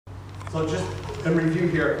So just in review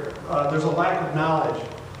here, there's a lack of knowledge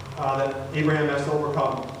that Abraham has to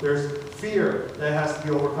overcome. There's fear that has to be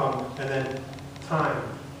overcome, and then time.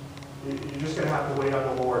 You're just going to have to wait on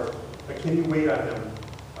the Lord. But can you wait on Him?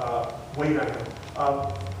 Wait on Him.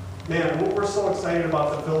 Man, we're so excited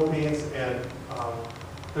about the Philippines, and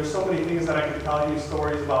there's so many things that I can tell you,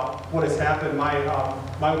 stories about what has happened.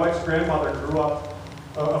 My wife's grandmother grew up,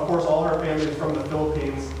 of course, all her family is from the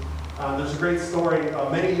Philippines. There's a great story.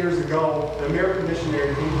 Many years ago, an American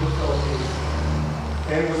missionary came to the Philippines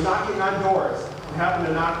and was knocking on doors. He happened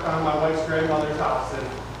to knock on my wife's grandmother's house, and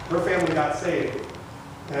her family got saved.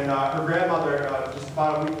 And her grandmother, just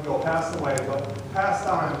about a week ago, passed away, but passed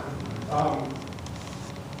on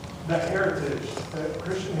the heritage, the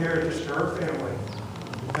Christian heritage to her family.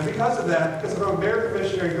 And because of that, because of an American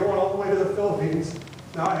missionary going all the way to the Philippines,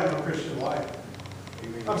 now I have a Christian life.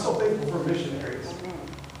 I'm so thankful for missionaries.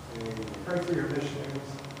 Pray for your missionaries.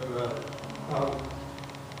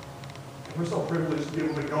 We're so privileged to be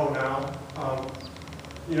able to go now.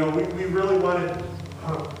 We really wanted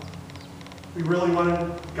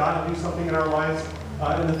God to do something in our lives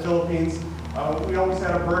in the Philippines. We always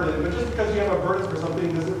had a burden, but just because you have a burden for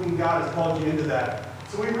something doesn't mean God has called you into that.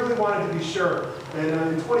 So we really wanted to be sure. And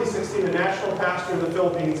in 2016, a national pastor of the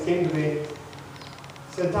Philippines came to me,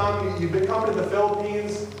 said, "Tom, you've been coming to the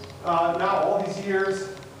Philippines now all these years.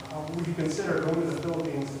 Would you consider going to the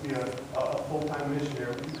Philippines to be a full-time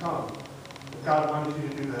missionary? Would you come? If God wanted you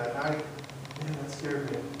to do that." Man, that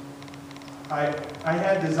scared me. I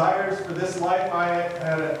had desires for this life. I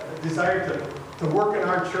had a desire to work in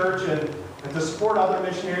our church and to support other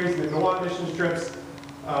missionaries that go on mission trips.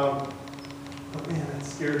 But man, that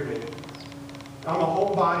scared me. I'm a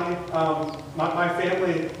homebody. My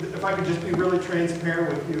family, if I could just be really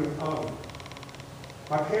transparent with you,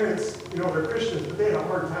 my parents, they're Christians, but they had a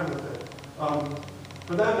hard time with it.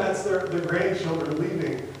 For them, that's their grandchildren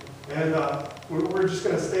leaving. And we're just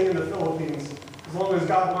going to stay in the Philippines as long as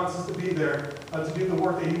God wants us to be there to do the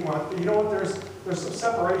work that He wants. But you know what? There's some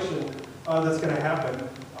separation that's going to happen.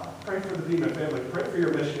 Pray for the Behman family. Pray for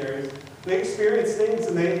your missionaries. They experience things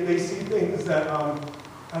and they see things that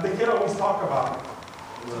they can't always talk about.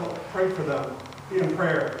 So pray for them. Be in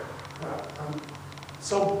prayer. I'm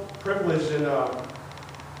so privileged and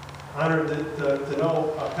honored to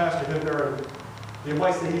know Pastor Hibner and the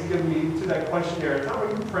advice that he's given me to that questionnaire. Tom, are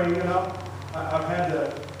you praying enough? I've had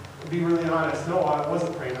to be really honest. No, I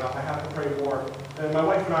wasn't praying enough. I have to pray more. And my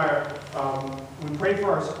wife and I we pray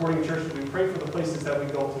for our supporting churches. We pray for the places that we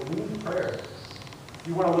go to. We need prayer. If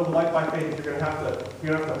you want to live a life by faith, you're going to have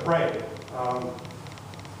to pray.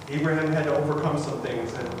 Abraham had to overcome some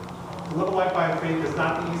things, and to live a life by faith is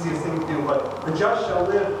not the easiest thing to do. But the just shall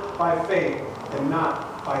live by faith and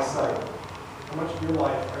not by sight. How much of your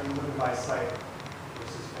life are you living by sight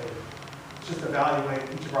versus faith? Let's just evaluate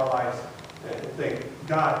each of our lives and think,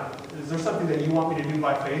 God, is there something that you want me to do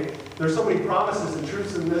by faith? There's so many promises and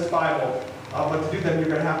truths in this Bible, but to do them, you're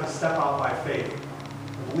going to have to step out by faith. And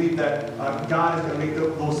believe that God is going to make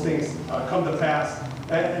those things come to pass.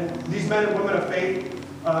 And these men and women of faith,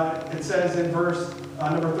 it says in verse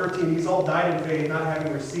number 13, these all died in faith, not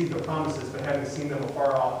having received the promises, but having seen them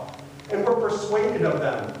afar off. And were persuaded of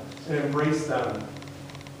them and embraced them.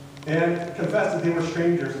 And confessed that they were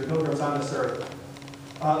strangers and pilgrims on this earth.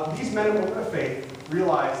 These men and women of faith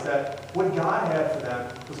realized that what God had for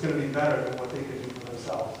them was going to be better than what they could do for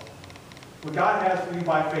themselves. What God has for you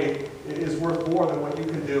by faith is worth more than what you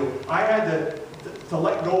can do. I had to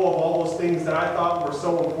let go of all those things that I thought were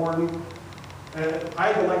so important. And I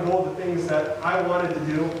had to let go of the things that I wanted to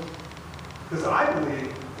do. Because I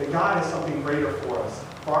believe that God has something greater for us,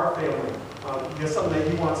 for our family. He has something that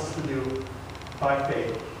He wants us to do by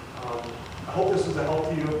faith. I hope this was a help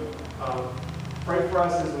to you. Pray for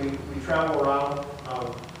us as we travel around.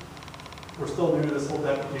 We're still new to this whole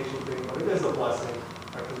deputation thing, but it is a blessing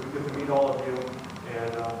because we get to meet all of you.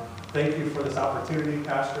 And thank you for this opportunity,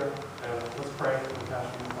 Pastor. And let's pray.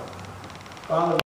 Pastor, Father,